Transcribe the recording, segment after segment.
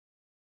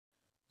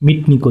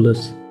Meet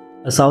Nicolaas,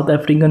 a South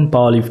African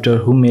powerlifter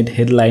who made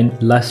headline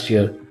last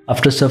year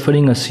after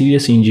suffering a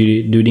serious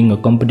injury during a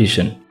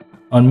competition.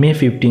 On May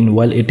 15,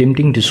 while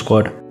attempting to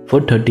squat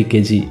 430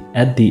 kg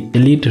at the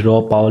Elite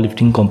Raw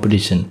Powerlifting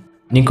competition,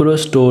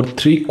 Nicolaas tore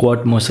 3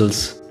 quad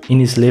muscles in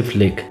his left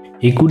leg.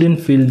 He couldn't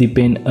feel the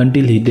pain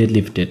until he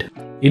deadlifted.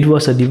 It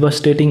was a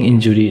devastating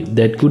injury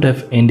that could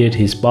have ended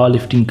his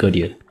powerlifting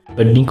career,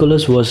 but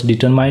Nicolaas was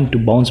determined to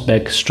bounce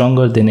back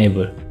stronger than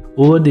ever.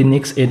 Over the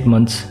next 8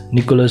 months,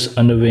 Nicolaas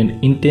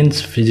underwent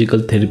intense physical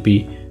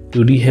therapy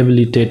to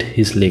rehabilitate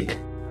his leg.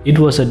 It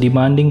was a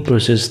demanding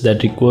process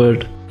that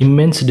required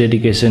immense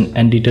dedication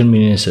and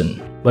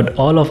determination, but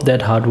all of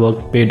that hard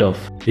work paid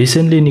off.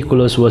 Recently,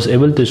 Nicolaas was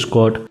able to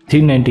squat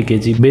 390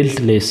 kg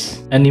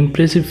beltless, an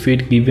impressive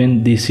feat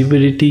given the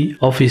severity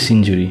of his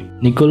injury.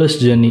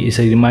 Nicolaas' journey is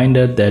a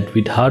reminder that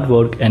with hard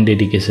work and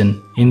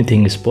dedication,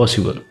 anything is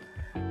possible.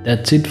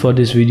 That's it for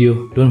this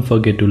video. Don't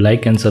forget to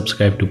like and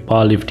subscribe to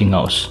Powerlifting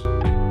House.